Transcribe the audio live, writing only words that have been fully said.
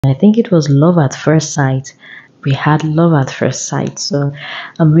I think it was love at first sight. We had love at first sight. So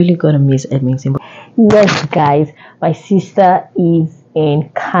I'm really gonna miss Edmonton. Yes, guys, my sister is in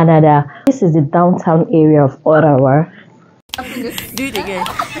Canada. This is the downtown area of Ottawa. Do it again.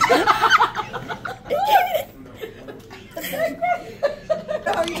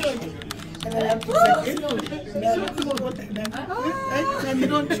 How are you doing? You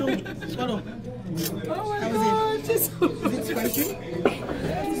don't choke. Swallow. Oh my God. Is it spicy?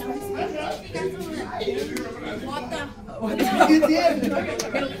 Water. One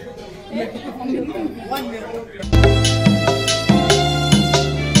milk.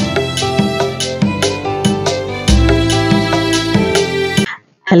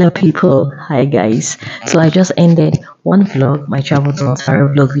 Hello people, hi guys. So I just ended one vlog, my travel to Ontario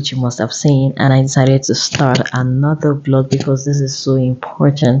vlog, which you must have seen, and I decided to start another vlog because this is so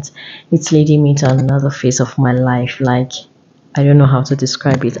important. It's leading me to another phase of my life. Like, I don't know how to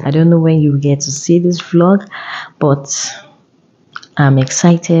describe it. I don't know when you get to see this vlog, but I'm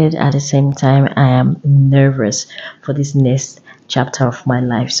excited. At the same time, I am nervous for this next chapter of my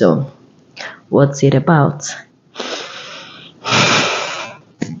life. So what's it about?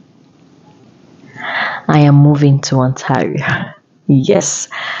 I am moving to Ontario. Yes,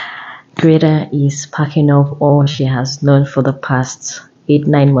 Greta is packing up all she has learned for the past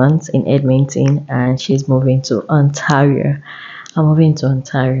 8-9 months in Edmonton, and she's moving to Ontario. I'm moving to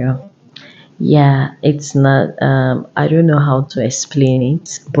Ontario. Yeah, it's not, I don't know how to explain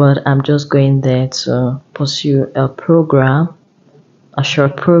it, but I'm just going there to pursue a program, a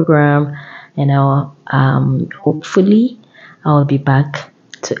short program, and hopefully I'll be back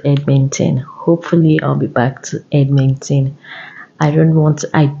to Edmonton. Hopefully I'll be back to Edmonton. I do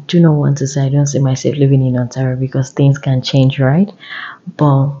not want to say I don't see myself living in Ontario because things can change, right?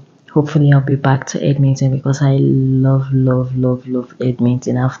 But hopefully I'll be back to Edmonton because I love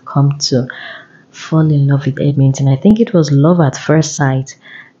Edmonton. I've come to fall in love with Edmonton. I think it was love at first sight.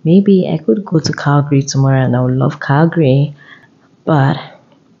 Maybe I could go to Calgary tomorrow and I would love Calgary, but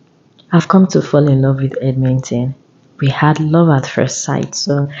I've come to fall in love with Edmonton. We had love at first sight,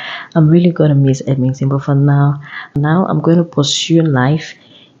 so I'm really gonna miss Edmonton. But for now I'm going to pursue life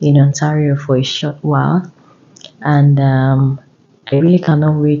in Ontario for a short while, and I really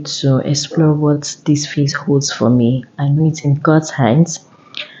cannot wait to explore what this phase holds for me. I know it's in God's hands.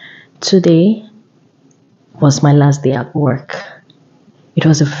 Today was my last day at work. It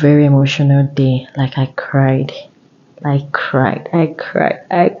was a very emotional day. Like, I cried. I cried.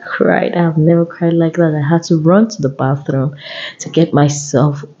 I've never cried like that. I had to run to the bathroom to get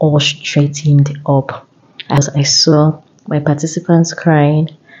myself all straightened up as I saw my participants crying,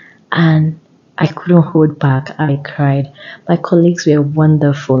 and I couldn't hold back. I cried. My colleagues were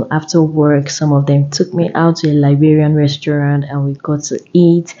wonderful. After work, some of them took me out to a Liberian restaurant and we got to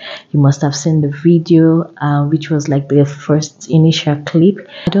eat. You must have seen the video, which was like the first initial clip.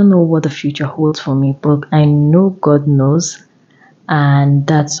 I don't know what the future holds for me, but I know God knows. And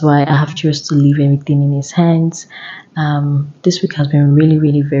that's why I have chosen to leave everything in His hands. This week has been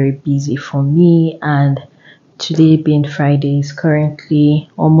really very busy for me, and today being Friday is currently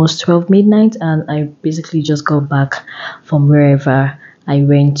almost 12 midnight, and I basically just got back from wherever I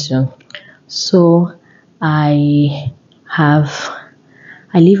went to. So I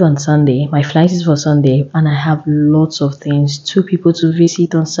leave on Sunday. My flight is for Sunday, and I have lots of things. 2 people to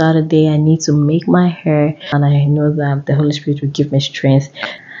visit on Saturday. I need to make my hair, and I know that the Holy Spirit will give me strength.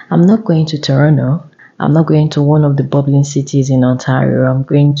 I'm not going to Toronto. I'm not going to one of the bubbling cities in Ontario. I'm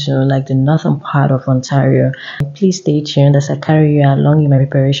going to like the northern part of Ontario. Please stay tuned as I carry you along in my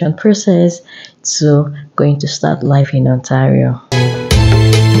preparation process to going to start life in Ontario.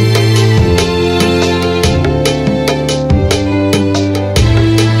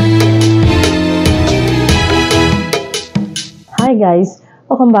 Hi guys,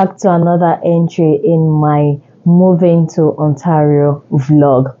 welcome back to another entry in my moving to Ontario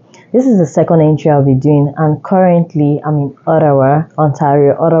vlog. This is the second entry I'll be doing, and currently I'm in Ottawa,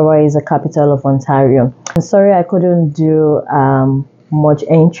 Ontario. Ottawa is the capital of Ontario. I'm sorry I couldn't do much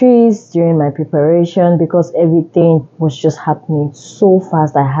entries during my preparation because everything was just happening so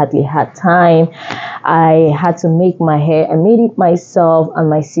fast. I hardly had time. I had to make my hair. I made it myself, and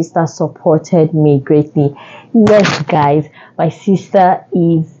my sister supported me greatly. Yes, guys, my sister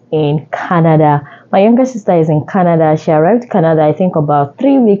is in Canada. My younger sister is in Canada. She arrived in Canada, I think, about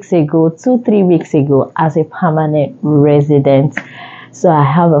 3 weeks ago, 2-3 weeks ago, as a permanent resident. So I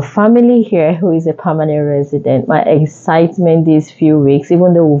have a family here who is a permanent resident. My excitement these few weeks,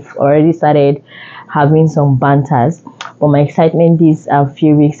 even though we've already started having some banters, but my excitement these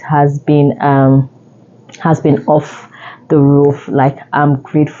few weeks has been off the roof. Like, I'm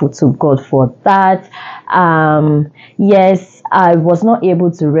grateful to God for that. Yes, I was not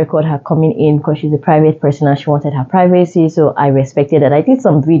able to record her coming in because she's a private person and she wanted her privacy, so I respected that. I did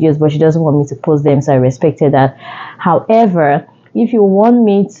some videos, but she doesn't want me to post them, so I respected that. However, if you want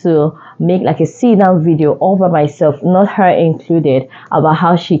me to make like a sit down video all by myself, not her included, about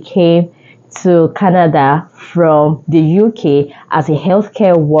how she came to Canada from the UK as a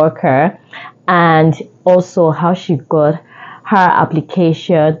healthcare worker, and also how she got her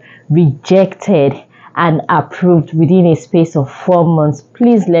application rejected and approved within a space of 4 months,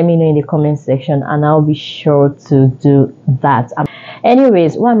 please let me know in the comment section and I'll be sure to do that.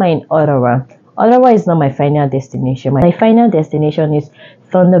 Anyways, why am I in Ottawa? Ottawa is not my final destination. My final destination is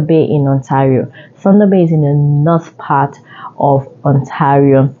Thunder Bay in Ontario. Thunder Bay is in the north part of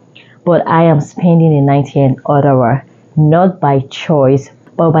Ontario, but I am spending a night here in Ottawa, not by choice,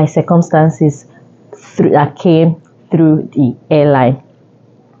 but by circumstances that came through the airline.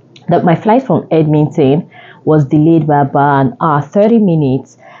 That my flight from Edmonton was delayed by about an hour, 30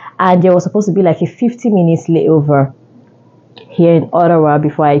 minutes, and there was supposed to be like a 50 minutes layover here in Ottawa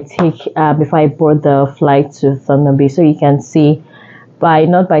before I board the flight to Thunder Bay. So you can see,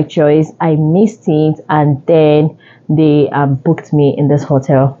 not by choice, I missed it, and then they booked me in this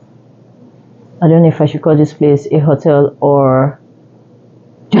hotel. I don't know if I should call this place a hotel or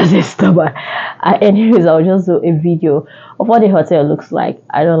just a stop. Anyways, I'll just do a video of what the hotel looks like.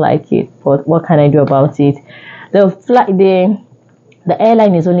 I don't like it, but what can I do about it? The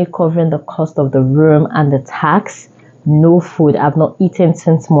airline is only covering the cost of the room and the tax. No food. I've not eaten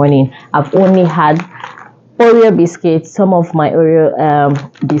since morning. I've only had Oreo biscuits, some of my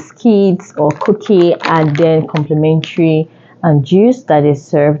Oreo biscuits or cookie, and then complimentary and juice that is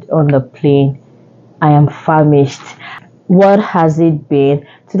served on the plane. I am famished. What has it been?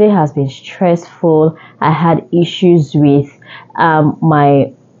 Today has been stressful. I had issues with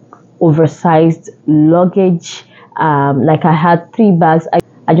my oversized luggage. Like, I had 3 bags.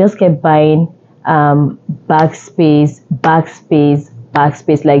 I just kept buying bag space.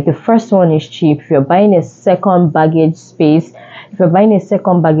 Like, the first one is cheap. If you're buying a second baggage space, if you're buying a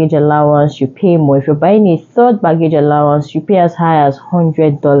second baggage allowance, you pay more. If you're buying a third baggage allowance, you pay as high as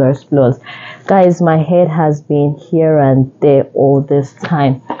 $100 plus. Guys, my head has been here and there all this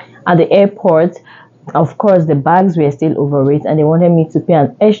time. At the airport, of course, the bags were still overweight, and they wanted me to pay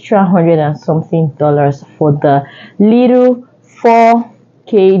an extra $100 and something for the little 4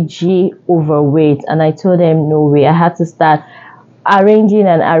 kg overweight, and I told them no way. I had to start arranging,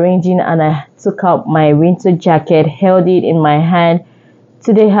 and I took out my winter jacket, held it in my hand.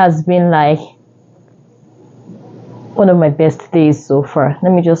 Today has been like one of my best days so far.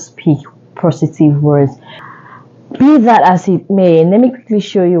 Let me just speak positive words. Be that as it may, let me quickly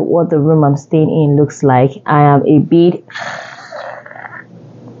show you what the room I'm staying in looks like. I am a bit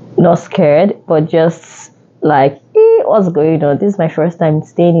not scared, but just like, what's going on? This is my first time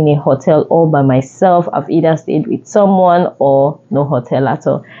staying in a hotel all by myself. I've either stayed with someone or no hotel at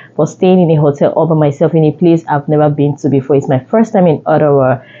all. But staying in a hotel all by myself in a place I've never been to before. It's my first time in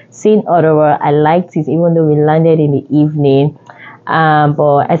Ottawa. Seeing Ottawa, I liked it, even though we landed in the evening.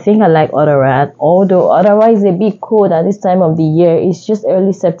 But I think I like Ottawa. Although Ottawa is a bit cold at this time of the year. It's just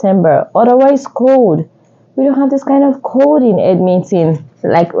early September. Ottawa is cold. We don't have this kind of cold in Edmonton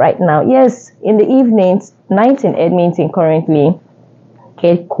like right now. Yes, in the evenings, nights in Edmonton currently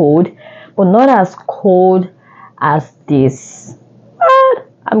get cold, but not as cold as this.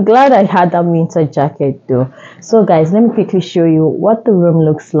 I'm glad I had that winter jacket though. So guys, let me quickly show you what the room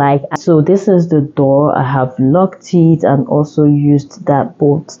looks like. So this is the door. I have locked it and also used that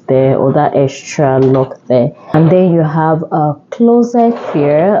bolt there, or that extra lock there. And then you have a closet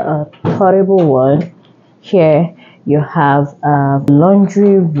here, a portable one. Here you have a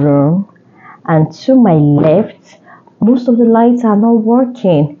laundry room, and to my left, most of the lights are not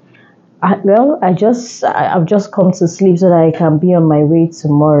working. I've just come to sleep so that I can be on my way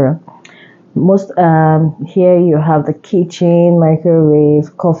tomorrow. Here you have the kitchen,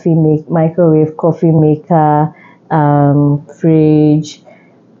 microwave, coffee maker, fridge,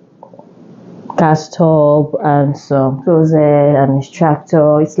 gas stove, and some closet and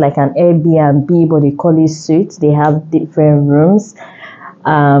extractor. It's like an Airbnb, but they call it suites. They have different rooms.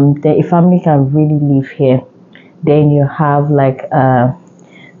 A family can really live here. Then you have like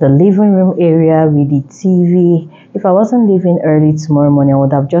the living room area with the TV. If I wasn't leaving early tomorrow morning, I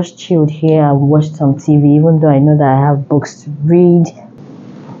would have just chilled here and watched some TV, even though I know that I have books to read.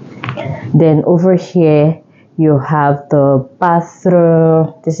 Then over here, you have the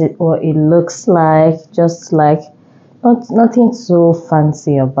bathroom. This is what it looks like, just like nothing so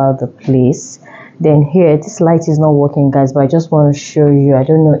fancy about the place. Then here, this light is not working, guys, but I just want to show you. I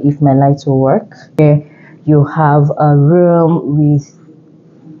don't know if my light will work. Here you have a room with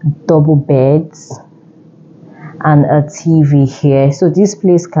double beds and a TV here. So this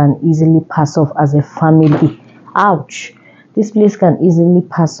place can easily pass off as a family. Ouch! This place can easily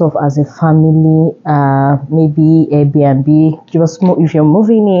pass off as a family, maybe Airbnb. Just if you're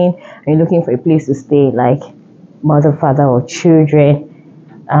moving in and you're looking for a place to stay, like mother, father, or children.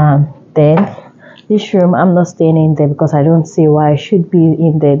 Then this room, I'm not staying in there because I don't see why I should be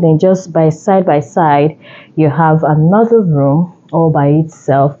in there. Then just by side, you have another room all by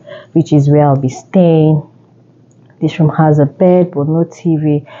itself, which is where I'll be staying. This room has a bed but no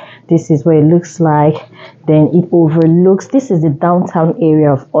TV. This is what it looks like. Then it overlooks, this is the downtown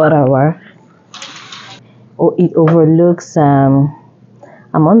area of Ottawa. Oh, it overlooks, I'm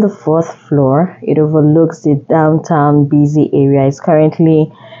on the 4th floor. It overlooks the downtown busy area. It's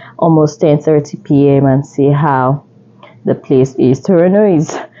currently almost 10:30 p.m. and see how the place is. Toronto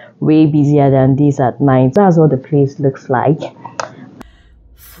is way busier than this at night. That's what the place looks like.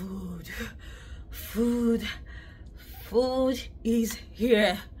 Food is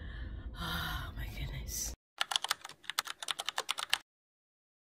here.